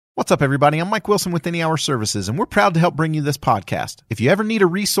What's up, everybody? I'm Mike Wilson with Any Hour Services, and we're proud to help bring you this podcast. If you ever need a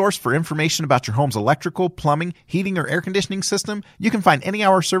resource for information about your home's electrical, plumbing, heating, or air conditioning system, you can find Any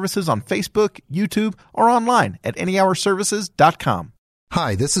Hour Services on Facebook, YouTube, or online at anyhourservices.com.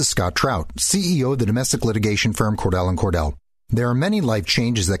 Hi, this is Scott Trout, CEO of the domestic litigation firm Cordell & Cordell. There are many life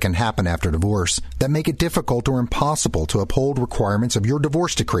changes that can happen after divorce that make it difficult or impossible to uphold requirements of your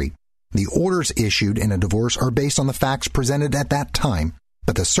divorce decree. The orders issued in a divorce are based on the facts presented at that time,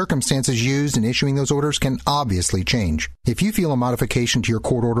 but the circumstances used in issuing those orders can obviously change. If you feel a modification to your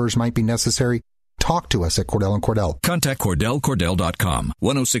court orders might be necessary, talk to us at Cordell & Cordell. Contact CordellCordell.com,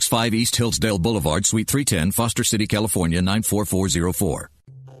 1065 East Hillsdale Boulevard, Suite 310, Foster City, California, 94404.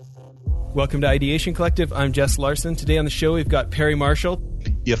 Welcome to Ideation Collective. I'm Jess Larson. Today on the show, we've got Perry Marshall.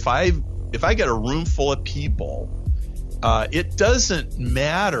 If I get a room full of people, it doesn't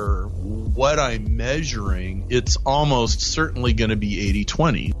matter what I'm measuring. It's almost certainly going to be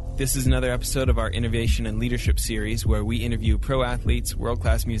 80-20. This is another episode of our Innovation and Leadership series where we interview pro athletes,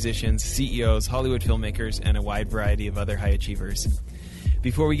 world-class musicians, CEOs, Hollywood filmmakers, and a wide variety of other high achievers.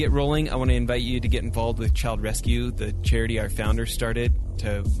 Before we get rolling, I want to invite you to get involved with Child Rescue, the charity our founders started.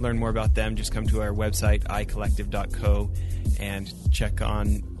 To learn more about them, just come to our website, icollective.co, and check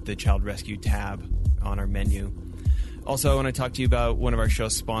on the Child Rescue tab on our menu. Also, I want to talk to you about one of our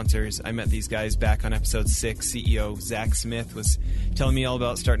show's sponsors. I met these guys back on episode 6. CEO Zach Smith was telling me all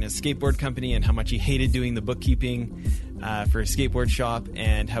about starting a skateboard company and how much he hated doing the bookkeeping for a skateboard shop,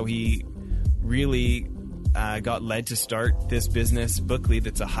 and how he really got led to start this business, Bookly,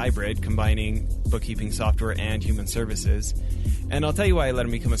 that's a hybrid combining bookkeeping software and human services. And I'll tell you why I let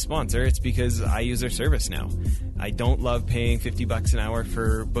him become a sponsor. It's because I use their service now. I don't love paying $50 an hour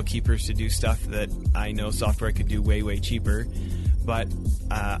for bookkeepers to do stuff that I know software could do way, way cheaper. But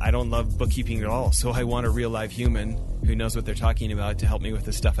I don't love bookkeeping at all. So I want a real live human who knows what they're talking about to help me with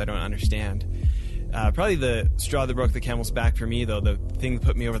the stuff I don't understand. Probably the straw that broke the camel's back for me, though, the thing that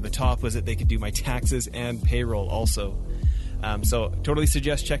put me over the top was that they could do my taxes and payroll also. So totally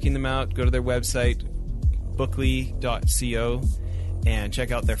suggest checking them out. Go to their website, bookly.co, and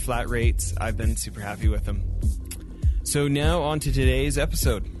check out their flat rates. I've been super happy with them. So now on to today's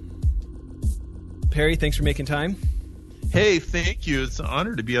episode. Perry, thanks for making time. Hey, thank you. It's an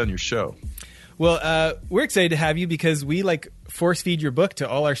honor to be on your show. Well, we're excited to have you because we force feed your book to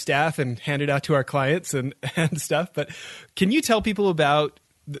all our staff and hand it out to our clients and stuff. But can you tell people about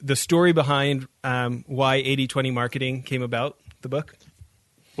the story behind why 80-20 marketing came about, the book?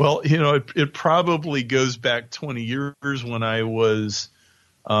 Well, it probably goes back 20 years when I was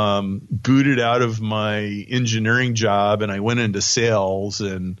booted out of my engineering job and I went into sales,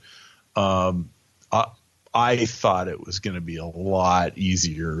 and I thought it was going to be a lot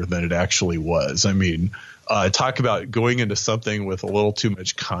easier than it actually was. I mean, talk about going into something with a little too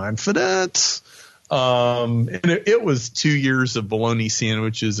much confidence. And it was 2 years of bologna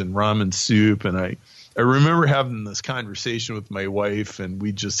sandwiches and ramen soup. And I remember having this conversation with my wife, and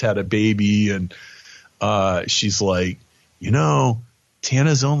we just had a baby, and she's like,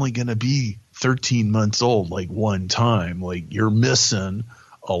 Tana's only going to be 13 months old, like one time. Like, you're missing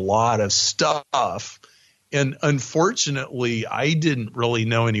a lot of stuff. And unfortunately, I didn't really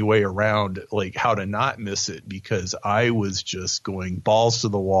know any way around like how to not miss it, because I was just going balls to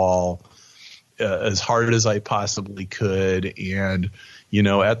the wall as hard as I possibly could. And,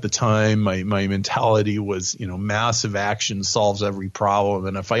 at the time, my mentality was, massive action solves every problem.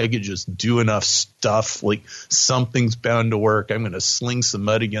 And if I could just do enough stuff, like something's bound to work, I'm going to sling some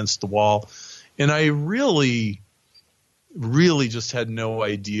mud against the wall. And I really just had no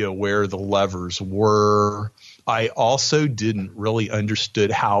idea where the levers were. I also didn't really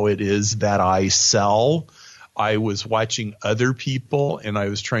understood how it is that I sell. I was watching other people and I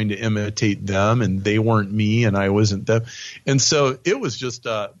was trying to imitate them, and they weren't me and I wasn't them. And so it was just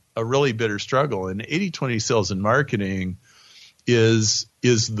a really bitter struggle. And 80-20 Sales and Marketing is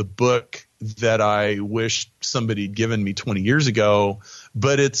the book that I wish somebody had given me 20 years ago,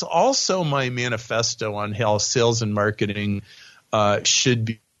 but it's also my manifesto on how sales and marketing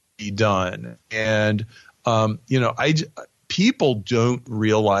should be done. And, people don't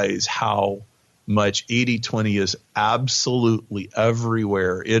realize how much 80-20 is absolutely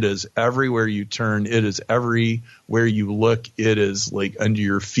everywhere. It is everywhere you turn. It is everywhere you look. It is like under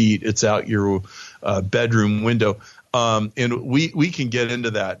your feet. It's out your bedroom window. And we can get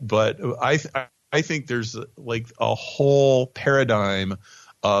into that, but I think there's like a whole paradigm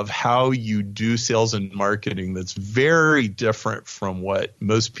of how you do sales and marketing that's very different from what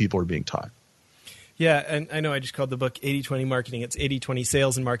most people are being taught. Yeah, and I know I just called the book 80-20 Marketing. It's 80-20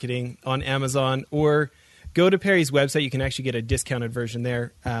 Sales and Marketing on Amazon, or go to Perry's website. You can actually get a discounted version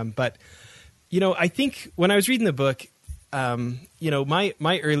there. But, I think when I was reading the book,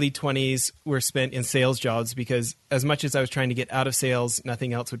 my early 20s were spent in sales jobs because as much as I was trying to get out of sales,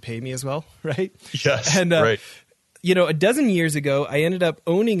 nothing else would pay me as well, right? Yes, and, right. A dozen years ago, I ended up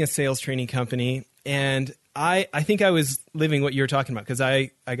owning a sales training company, and I think I was living what you were talking about because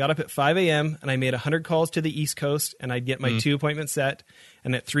I got up at 5 a.m. and I made 100 calls to the East Coast, and I'd get my 2 appointments set,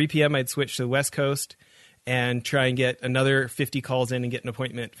 and at 3 p.m. I'd switch to the West Coast and try and get another 50 calls in and get an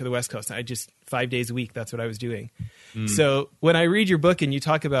appointment for the West Coast. I just 5 days a week, that's what I was doing. So when I read your book and you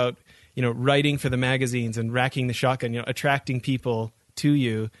talk about, writing for the magazines and racking the shotgun, attracting people to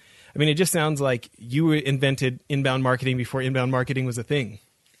you, I mean, it just sounds like you invented inbound marketing before inbound marketing was a thing.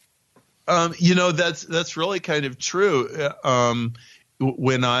 That's really kind of true.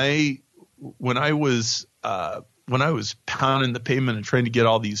 When I was pounding the pavement and trying to get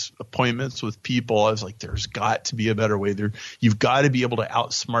all these appointments with people, I was like, there's got to be a better way. You've got to be able to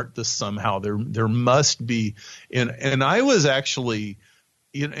outsmart this somehow. There must be. And I was actually,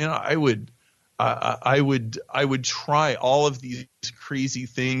 I would try all of these crazy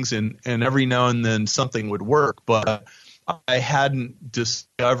things, and every now and then something would work, but I hadn't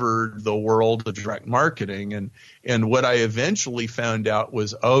discovered the world of direct marketing. And what I eventually found out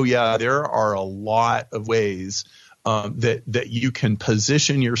was, there are a lot of ways that you can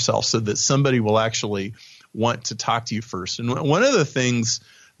position yourself so that somebody will actually want to talk to you first. And one of the things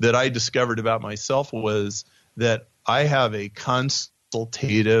that I discovered about myself was that I have a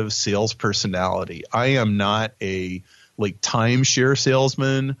consultative sales personality. I am not a timeshare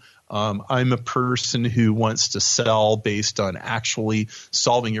salesman. I'm a person who wants to sell based on actually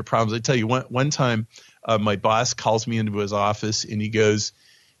solving your problems. I tell you, one time my boss calls me into his office and he goes,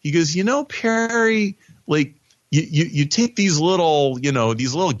 Perry, you take these little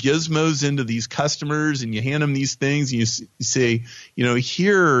gizmos into these customers and you hand them these things and you say,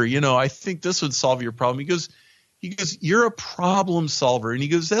 here, I think this would solve your problem. He goes, you're a problem solver. And he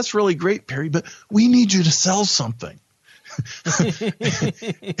goes, that's really great, Perry, but we need you to sell something.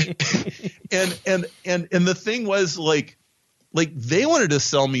 and the thing was they wanted to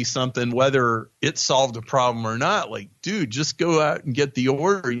sell me something whether it solved a problem or not. Dude, just go out and get the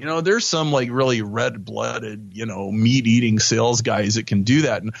order. There's some really red-blooded, meat eating sales guys that can do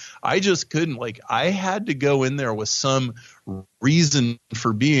that, and I just couldn't. I had to go in there with some reason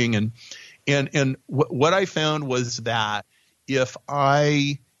for being, and what I found was that if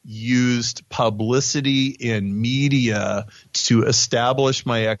I used publicity and media to establish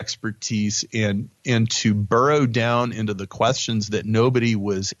my expertise and to burrow down into the questions that nobody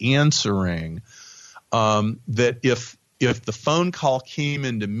was answering, that if the phone call came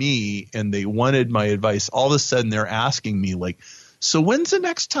into me and they wanted my advice, all of a sudden they're asking me so when's the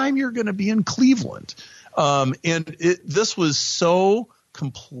next time you're going to be in Cleveland? This was so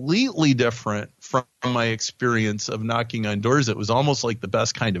completely different from my experience of knocking on doors. It was almost like the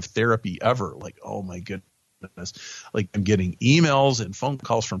best kind of therapy ever. Oh my goodness. I'm getting emails and phone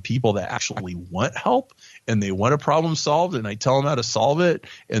calls from people that actually want help and they want a problem solved, and I tell them how to solve it.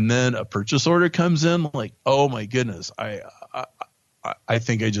 And then a purchase order comes in, oh my goodness, I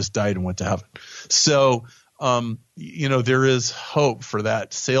think I just died and went to heaven. So, there is hope for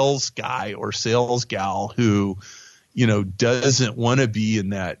that sales guy or sales gal who, doesn't want to be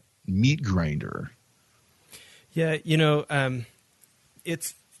in that meat grinder. Yeah.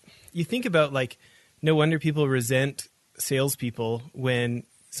 It's, you think about no wonder people resent salespeople when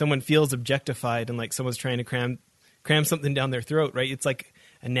someone feels objectified and someone's trying to cram something down their throat, right? It's like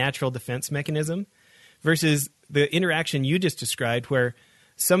a natural defense mechanism versus the interaction you just described where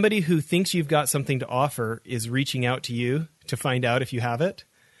somebody who thinks you've got something to offer is reaching out to you to find out if you have it.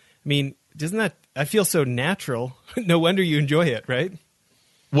 I mean, doesn't that, I feel so natural. No wonder you enjoy it, right?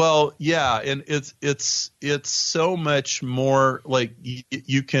 Well, yeah. And it's so much more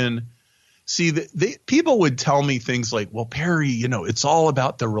you can see that people would tell me things well, Perry, it's all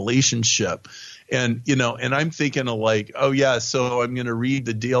about the relationship. And, and I'm thinking of oh yeah, so I'm going to read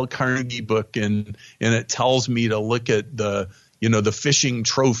the Dale Carnegie book and it tells me to look at the fishing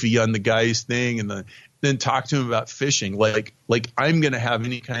trophy on the guy's thing and then talk to him about fishing. I'm going to have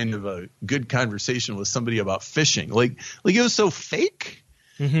any kind of a good conversation with somebody about fishing. It was so fake.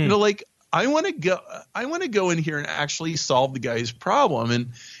 Mm-hmm. I want to go in here and actually solve the guy's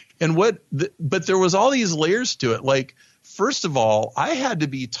problem. But there was all these layers to it. First of all, I had to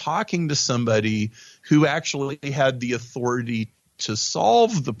be talking to somebody who actually had the authority to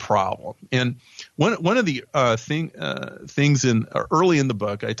solve the problem. And one of the things early in the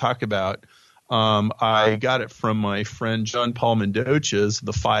book, I talk about I got it from my friend John Paul Mendocha's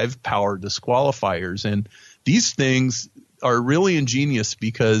The 5 Power Disqualifiers. And these things are really ingenious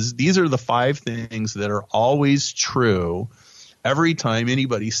because these are the 5 things that are always true every time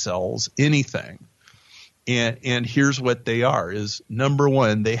anybody sells anything. And here's what they are is, number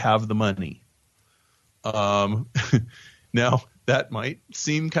 1, they have the money. Now, that might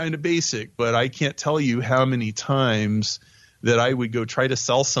seem kind of basic, but I can't tell you how many times that I would go try to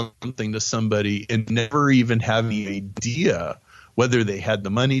sell something to somebody and never even have any idea whether they had the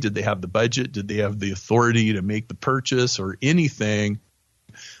money, did they have the budget, did they have the authority to make the purchase or anything.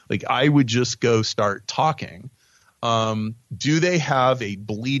 Like, I would just go start talking. Do they have a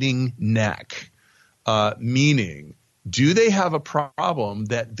bleeding neck? Meaning, do they have a problem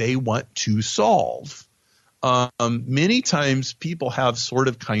that they want to solve? Many times people have sort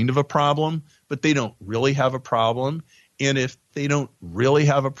of kind of a problem, but they don't really have a problem. And if they don't really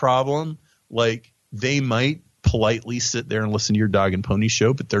have a problem, like, they might politely sit there and listen to your Dog and Pony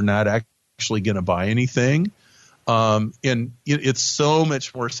Show, but they're not actually going to buy anything. And it's so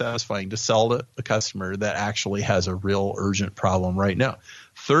much more satisfying to sell to a customer that actually has a real urgent problem right now.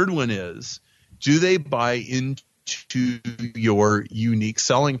 Third one is, do they buy into your unique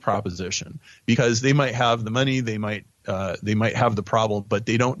selling proposition? Because they might have the money, they might have the problem, but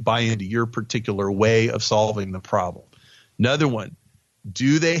they don't buy into your particular way of solving the problem. Another one,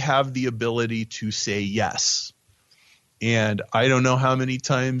 do they have the ability to say yes? And I don't know how many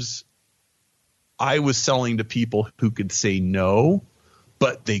times I was selling to people who could say no,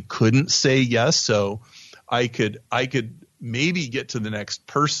 but they couldn't say yes. So I could maybe get to the next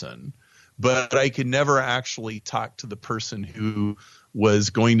person, but I could never actually talk to the person who was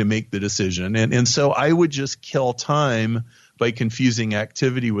going to make the decision. And so I would just kill time by confusing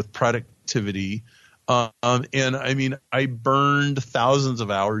activity with productivity. And I mean, I burned thousands of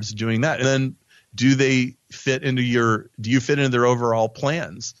hours doing that. And then do you fit into their overall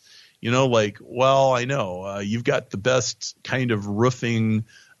plans? You know, like, well, I know you've got the best kind of roofing,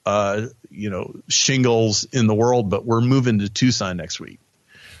 shingles in the world, but we're moving to Tucson next week.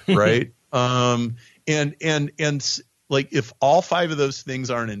 Right. And like, if all 5 of those things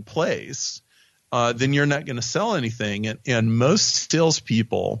aren't in place, then you're not going to sell anything. And most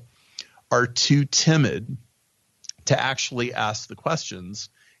salespeople are too timid to actually ask the questions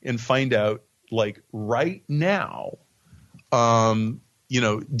and find out, like, right now, do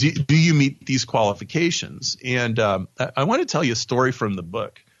you meet these qualifications? And I want to tell you a story from the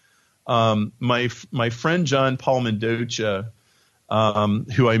book. My friend John Paul Mendocha,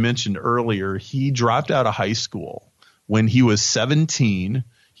 who I mentioned earlier, he dropped out of high school when he was 17.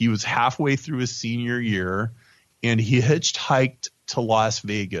 He was halfway through his senior year, and he hitchhiked to Las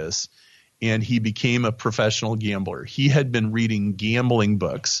Vegas, and he became a professional gambler. He had been reading gambling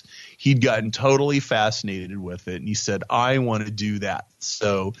books. He'd gotten totally fascinated with it, and he said, I want to do that.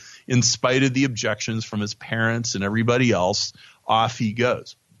 So in spite of the objections from his parents and everybody else, off he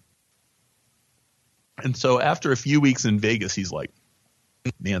goes. And so after a few weeks in Vegas, he's like,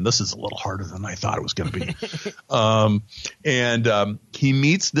 man, this is a little harder than I thought it was going to be. And he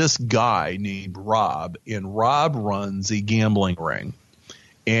meets this guy named Rob, and Rob runs a gambling ring.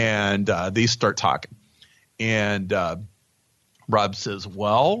 And they start talking. And Rob says,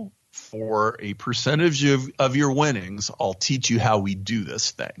 well, for a percentage of your winnings, I'll teach you how we do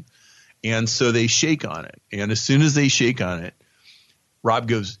this thing. And so they shake on it. And as soon as they shake on it, Rob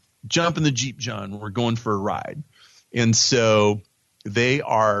goes, jump in the Jeep, John. We're going for a ride. And so they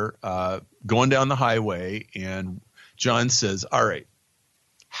are going down the highway, and John says, all right,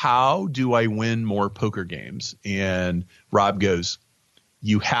 how do I win more poker games? And Rob goes,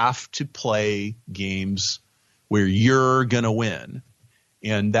 you have to play games where you're going to win.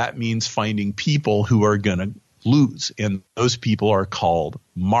 And that means finding people who are going to lose. And those people are called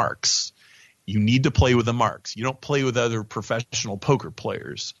marks. You need to play with the marks. You don't play with other professional poker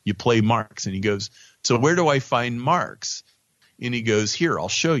players. You play marks. And he goes, so where do I find marks? And he goes, here, I'll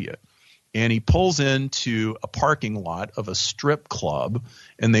show you. And he pulls into a parking lot of a strip club,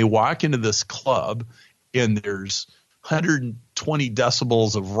 and they walk into this club, and there's 120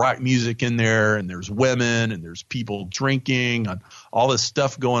 decibels of rock music in there, and there's women, and there's people drinking, and all this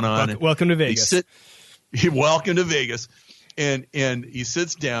stuff going on. Welcome to Vegas. Welcome to Vegas. And he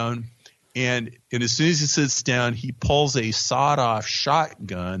sits down, and as soon as he sits down, he pulls a sawed-off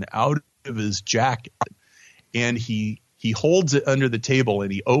shotgun out of his jacket, and he holds it under the table,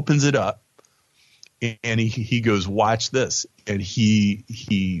 and he opens it up, and he goes, watch this, and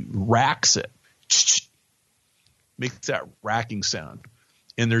he racks it. Makes that racking sound.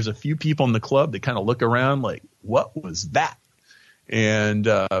 And there's a few people in the club that kind of look around like, what was that? And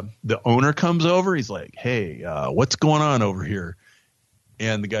the owner comes over. He's like, hey, what's going on over here?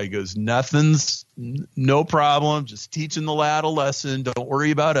 And the guy goes, nothing's, no problem. Just teaching the lad a lesson. Don't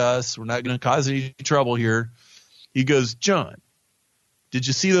worry about us. We're not going to cause any trouble here. He goes, John, did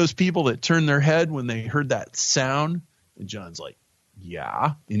you see those people that turned their head when they heard that sound? And John's like,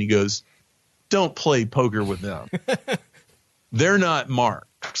 yeah. And he goes, don't play poker with them. They're not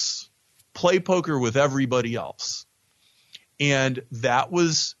marks. Play poker with everybody else. And that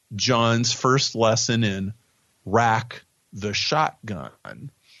was John's first lesson in rack the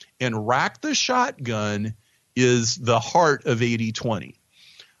shotgun. And rack the shotgun is the heart of 80-20.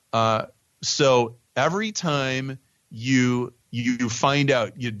 So every time you find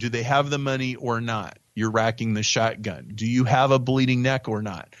out, do they have the money or not? You're racking the shotgun. Do you have a bleeding neck or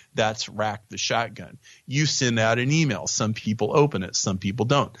not? That's rack the shotgun. You send out an email. Some people open it. Some people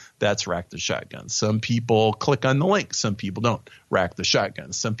don't. That's rack the shotgun. Some people click on the link. Some people don't. Rack the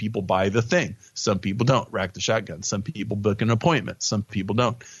shotgun. Some people buy the thing. Some people don't. Rack the shotgun. Some people book an appointment. Some people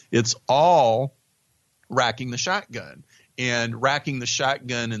don't. It's all racking the shotgun. And racking the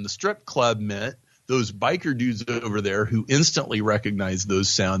shotgun in the strip club meant those biker dudes over there who instantly recognize those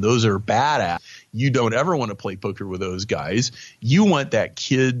sounds. Those are badass. You don't ever want to play poker with those guys. You want that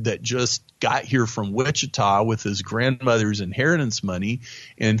kid that just got here from Wichita with his grandmother's inheritance money,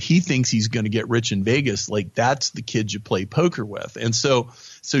 and he thinks he's going to get rich in Vegas. Like, that's the kid you play poker with. And so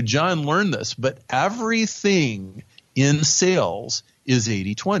John learned this, but everything in sales is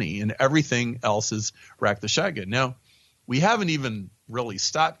 80-20, and everything else is rack the shotgun. Now, we haven't even really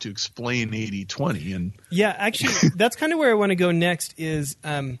stopped to explain 80-20. And yeah, actually, that's kind of where I want to go next is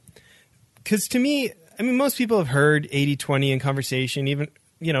because to me, I mean, most people have heard 80-20 in conversation. Even,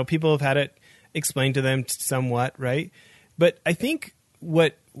 people have had it explained to them somewhat, right? But I think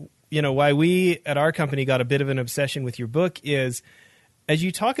why we at our company got a bit of an obsession with your book is as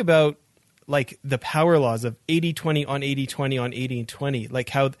you talk about like the power laws of 80-20 on 80-20 on 80-20, like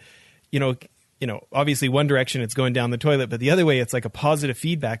how, obviously one direction it's going down the toilet, but the other way it's like a positive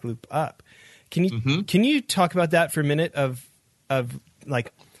feedback loop up. Can you talk about that for a minute of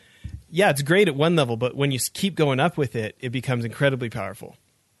like, yeah, it's great at one level, but when you keep going up with it, it becomes incredibly powerful.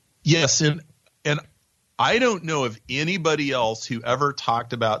 Yes. And I don't know of anybody else who ever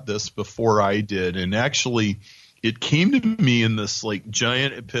talked about this before I did. And actually it came to me in this like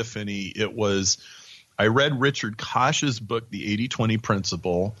giant epiphany. I read Richard Koch's book, The 80-20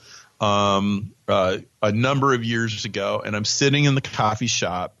 Principle, a number of years ago, and I'm sitting in the coffee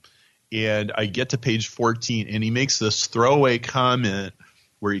shop and I get to page 14 and he makes this throwaway comment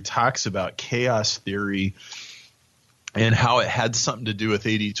where he talks about chaos theory and how it had something to do with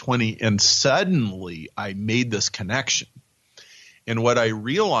 80-20. And suddenly I made this connection. And what I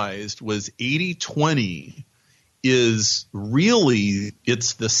realized was 80-20 is really,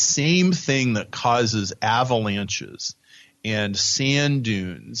 it's the same thing that causes avalanches and sand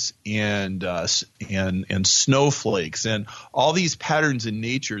dunes and snowflakes and all these patterns in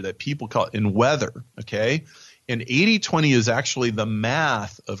nature that people call in weather. Okay. And 80-20 is actually the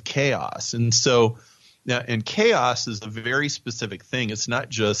math of chaos. And so now, and chaos is a very specific thing. It's not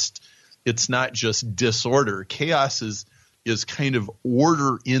just disorder. Chaos is kind of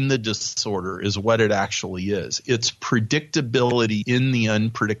order in the disorder is what it actually is. It's predictability in the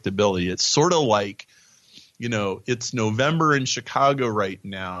unpredictability. It's sort of like, it's November in Chicago right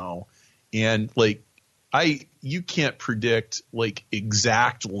now, and like you can't predict like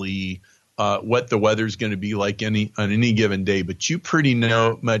exactly what the weather's going to be like on any given day, but you pretty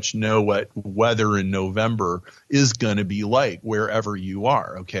much know what weather in November is going to be like wherever you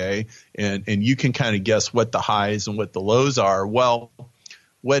are, okay? And you can kind of guess what the highs and what the lows are. Well,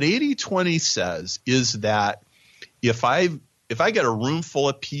 what 80-20 says is that if I get a room full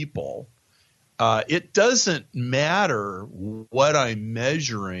of people, it doesn't matter what I'm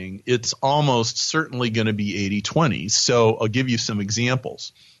measuring. It's almost certainly going to be 80-20. So I'll give you some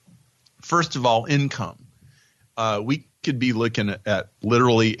examples. First of all, income. We could be looking at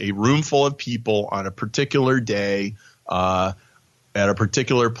literally a room full of people on a particular day at a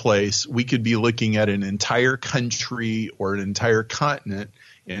particular place. We could be looking at an entire country or an entire continent,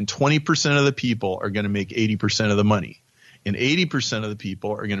 and 20% of the people are going to make 80% of the money. And 80% of the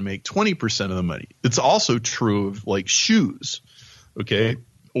people are going to make 20% of the money. It's also true of like shoes, okay,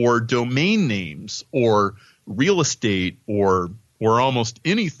 or domain names or real estate or almost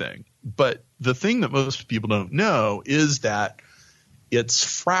anything. But the thing that most people don't know is that it's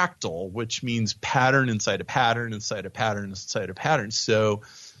fractal, which means pattern inside a pattern inside a pattern inside a pattern. So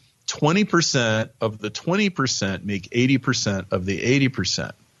 20% of the 20% make 80% of the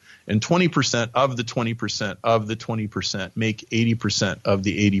 80%. And 20% of the 20% of the 20% make 80% of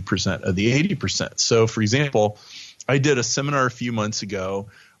the 80% of the 80%. So, for example, I did a seminar a few months ago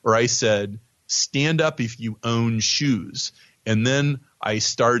where I said, stand up if you own shoes. And then I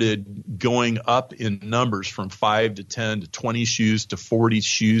started going up in numbers from 5 to 10 to 20 shoes to 40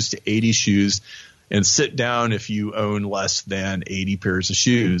 shoes to 80 shoes, and sit down if you own less than 80 pairs of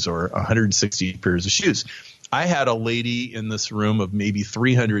shoes or 160 pairs of shoes. I had a lady in this room of maybe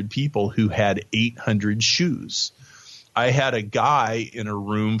 300 people who had 800 shoes. I had a guy in a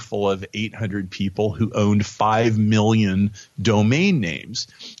room full of 800 people who owned 5 million domain names.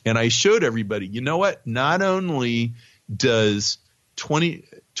 And I showed everybody, you know what? Not only does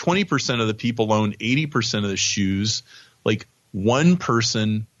 20% of the people own 80% of the shoes, like one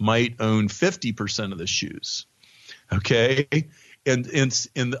person might own 50% of the shoes. Okay.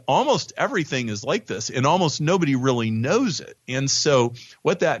 And almost everything is like this, and almost nobody really knows it. And so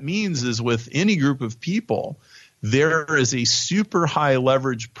what that means is with any group of people, there is a super high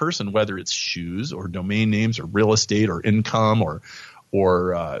leverage person, whether it's shoes or domain names or real estate or income or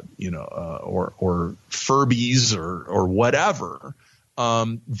Furbies or whatever,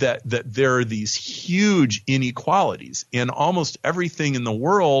 that there are these huge inequalities, and almost everything in the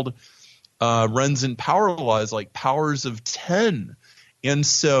world runs in power laws like powers of 10. And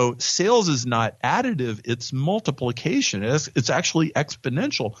so sales is not additive, it's multiplication. It's actually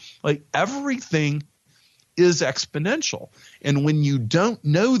exponential. Like everything is exponential. And when you don't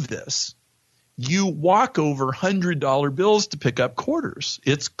know this, you walk over $100 bills to pick up quarters.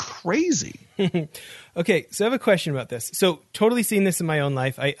 It's crazy. Okay, so I have a question about this. So totally seen this in my own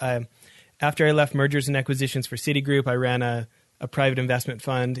life. I after I left mergers and acquisitions for Citigroup, I ran a private investment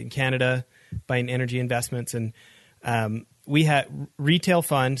fund in Canada, buying energy investments. And we had retail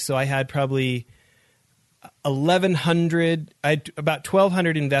fund, so I had probably 1,100, I had about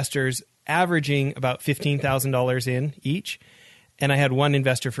 1,200 investors averaging about $15,000 in each. And I had one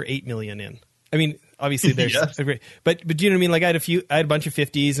investor for $8 million in. I mean, obviously there's, yes. but do you know what I mean? Like I had a bunch of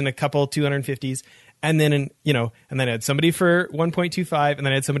 50s and a couple 250s, and then, and then I had somebody for 1.25, and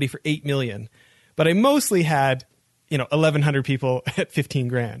then I had somebody for 8 million. But I mostly had, 1,100 people at 15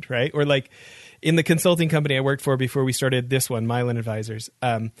 grand, right? Or like in the consulting company I worked for before we started this one, Mylan Advisors,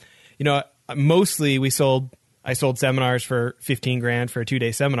 mostly I sold seminars for 15 grand for a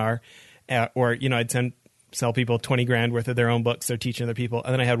 2-day seminar, or, I'd sell people 20 grand worth of their own books they're teaching other people.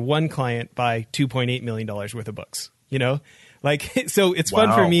 And then I had one client buy $2.8 million worth of books, like, so it's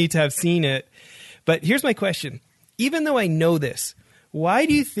fun for me to have seen it. But here's my question. Even though I know this, why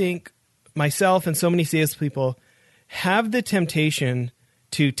do you think myself and so many salespeople have the temptation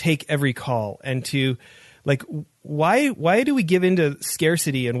to take every call and to like, why do we give into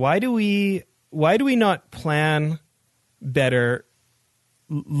scarcity, and why do we not plan better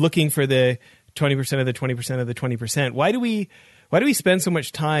looking for the 20% of the 20% of the 20%? Why do we spend so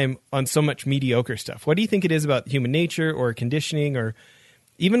much time on so much mediocre stuff? What do you think it is about human nature or conditioning, or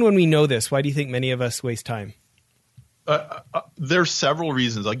even when we know this, why do you think many of us waste time? There's several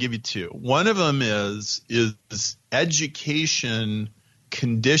reasons. I'll give you two. One of them is education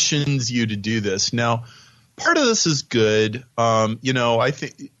conditions you to do this. Now, part of this is good. I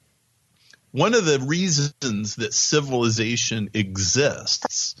think one of the reasons that civilization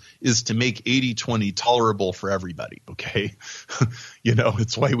exists is to make 80-20 tolerable for everybody. Okay.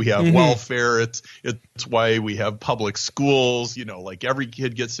 It's why we have welfare. It's why we have public schools, like every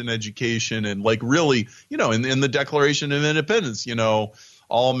kid gets an education, and like really, in the Declaration of Independence,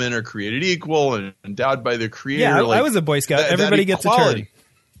 all men are created equal and endowed by the Creator. Yeah. I was a Boy Scout. Everybody gets a turn.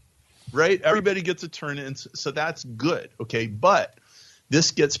 Right. Everybody gets a turn. And so that's good. Okay. But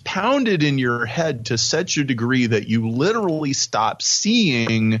this gets pounded in your head to such a degree that you literally stop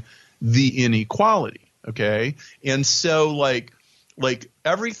seeing the inequality. Okay. And so like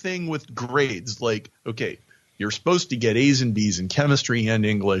everything with grades, like, okay, you're supposed to get A's and B's in chemistry and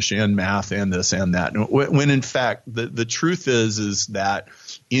English and math and this and that. When in fact, the truth is that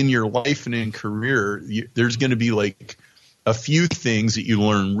in your life and in career, there's going to be like a few things that you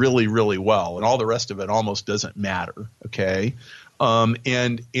learn really, really well, and all the rest of it almost doesn't matter. Okay.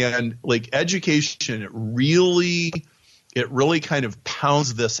 And like education, it really kind of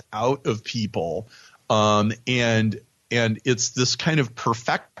pounds this out of people. And it's this kind of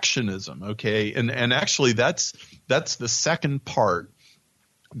perfectionism. Okay. And actually that's the second part.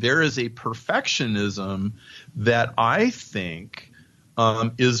 There is a perfectionism that I think,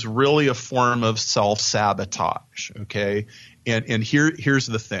 is really a form of self-sabotage. Okay. And here's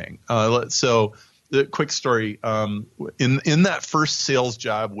the thing. So the quick story, in that first sales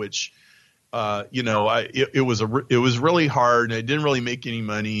job, which it was really hard, and I didn't really make any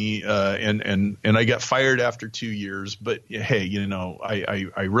money, and I got fired after 2 years. But hey,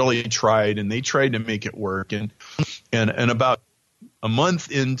 I really tried, and they tried to make it work. And about a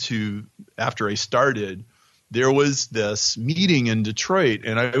month after I started, there was this meeting in Detroit,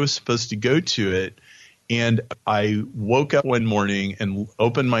 and I was supposed to go to it. And I woke up one morning and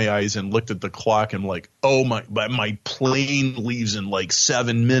opened my eyes and looked at the clock and like, oh my plane leaves in like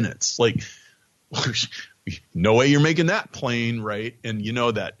 7 minutes. Like, no way you're making that plane, right? And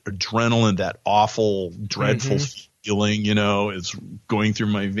that adrenaline, that awful, dreadful feeling, is going through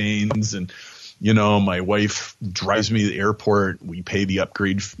my veins. And my wife drives me to the airport. We pay the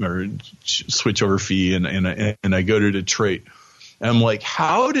upgrade or switchover fee, and I go to Detroit. And I'm like,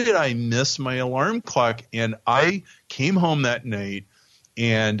 how did I miss my alarm clock? And I came home that night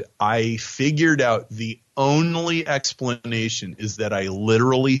and I figured out the only explanation is that I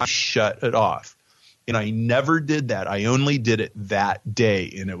literally shut it off. And I never did that. I only did it that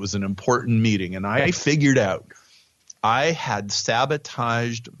day, and it was an important meeting. And I figured out I had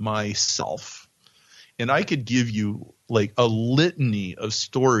sabotaged myself. And I could give you like a litany of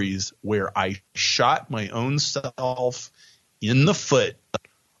stories where I shot my own self in the foot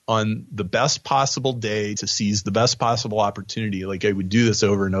on the best possible day to seize the best possible opportunity. Like I would do this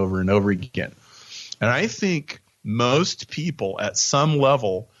over and over and over again. And I think most people at some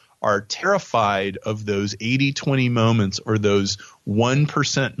level are terrified of those 80-20 moments, or those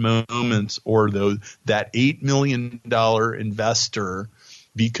 1% moments, or that $8 million investor,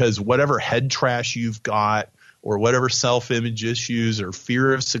 because whatever head trash you've got, or whatever self-image issues, or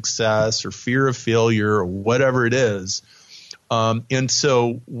fear of success, or fear of failure, or whatever it is. And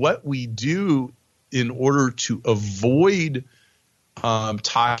so what we do in order to avoid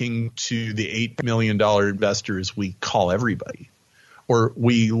talking to the $8 million investor is we call everybody, or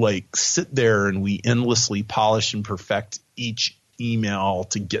we like sit there and we endlessly polish and perfect each email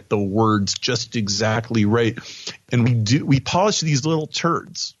to get the words just exactly right. And we polish these little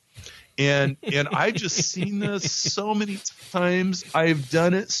turds. And I just seen this so many times. I've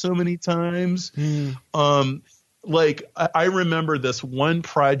done it so many times. Like I remember this one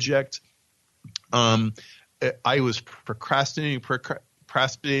project. I was procrastinating.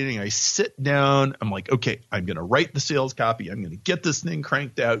 I sit down. I'm like, okay, I'm going to write the sales copy. I'm going to get this thing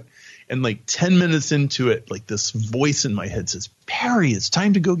cranked out. And like 10 minutes into it, like this voice in my head says, Perry, it's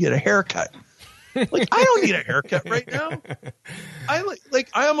time to go get a haircut. Like, I don't need a haircut right now.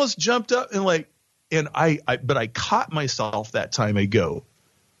 I almost jumped up and but I caught myself that time. I go,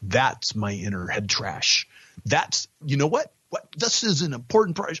 that's my inner head trash. That's, you know what? This is an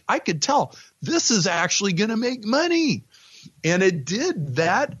important project. I could tell this is actually going to make money. And it did.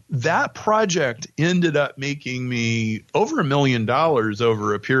 That project ended up making me over $1 million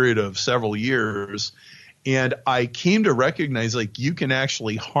over a period of several years. And I came to recognize, like, you can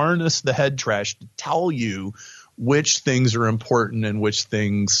actually harness the head trash to tell you which things are important and which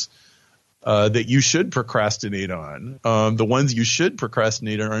things that you should procrastinate on. The ones you should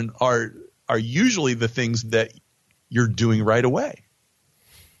procrastinate on are usually the things that you're doing right away.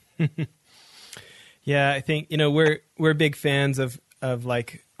 Yeah, I think, we're big fans of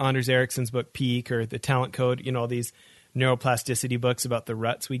like Anders Ericsson's book Peak, or The Talent Code, all these neuroplasticity books about the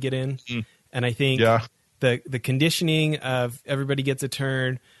ruts we get in. And I think the conditioning of everybody gets a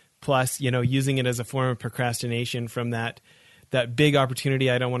turn, plus, using it as a form of procrastination from that big opportunity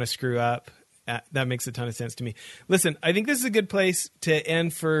I don't want to screw up. That makes a ton of sense to me. Listen, I think this is a good place to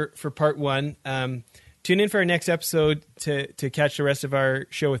end for part one. Tune in for our next episode to catch the rest of our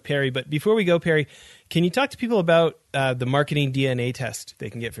show with Perry. But before we go, Perry, can you talk to people about the marketing DNA test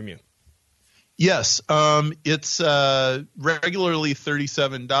they can get from you? Yes. It's regularly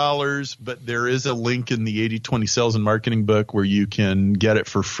 $37, but there is a link in the 80-20 Sales and Marketing book where you can get it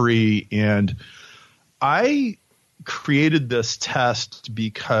for free. And I created this test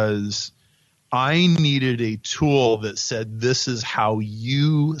because I needed a tool that said, this is how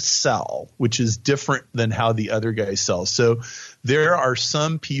you sell, which is different than how the other guy sells. So there are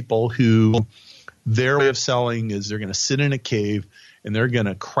some people who their way of selling is they're going to sit in a cave and they're going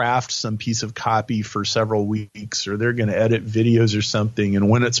to craft some piece of copy for several weeks, or they're going to edit videos or something. And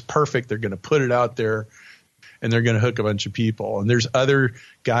when it's perfect, they're going to put it out there and they're going to hook a bunch of people. And there's other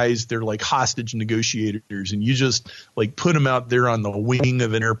guys, they're like hostage negotiators, and you just like put them out there on the wing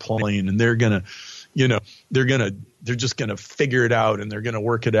of an airplane, and they're going to, they're just going to figure it out, and they're going to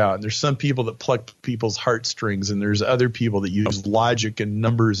work it out. And there's some people that pluck people's heartstrings, and there's other people that use logic and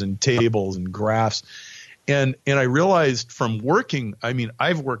numbers and tables and graphs. And I realized from working,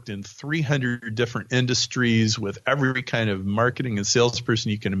 I've worked in 300 different industries with every kind of marketing and salesperson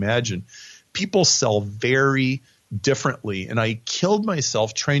you can imagine, people sell very differently, and I killed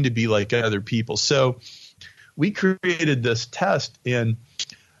myself trying to be like other people. So we created this test, and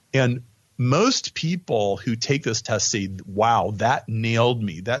most people who take this test say, wow, that nailed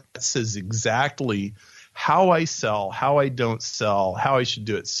me. That says exactly how I sell, how I don't sell, how I should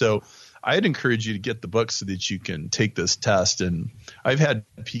do it. So I'd encourage you to get the book so that you can take this test. And I've had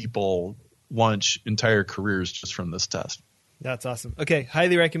people launch entire careers just from this test. That's awesome. Okay,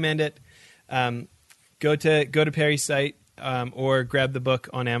 highly recommend it. Go to Perry's site or grab the book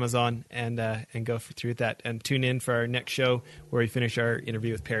on Amazon and go through that. And tune in for our next show where we finish our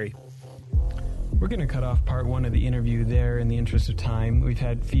interview with Perry. We're going to cut off part 1 of the interview there in the interest of time. We've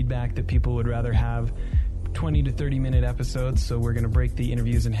had feedback that people would rather have 20 to 30-minute episodes, so we're going to break the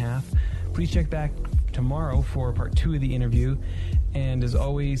interviews in half. Please check back tomorrow for part 2 of the interview. And as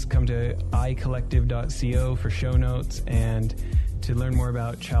always, come to icollective.co for show notes. And to learn more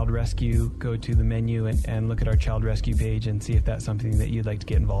about child rescue, go to the menu and look at our child rescue page and see if that's something that you'd like to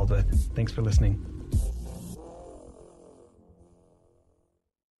get involved with. Thanks for listening.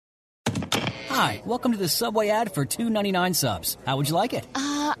 Hi, welcome to the Subway ad for $2.99 subs. How would you like it?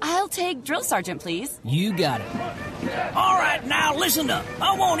 I'll take Drill Sergeant, please. You got it. All right, now listen up.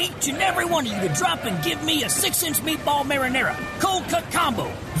 I want each and every one of you to drop and give me a 6-inch meatball marinara, cold cut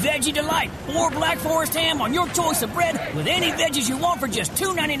combo, veggie delight, or Black Forest ham on your choice of bread with any veggies you want for just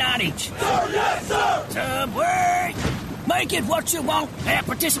 $2.99 each. Sir, yes, sir! Subway! Make it what you want at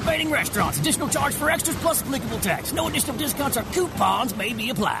participating restaurants. Additional charge for extras plus applicable tax. No additional discounts or coupons may be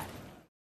applied.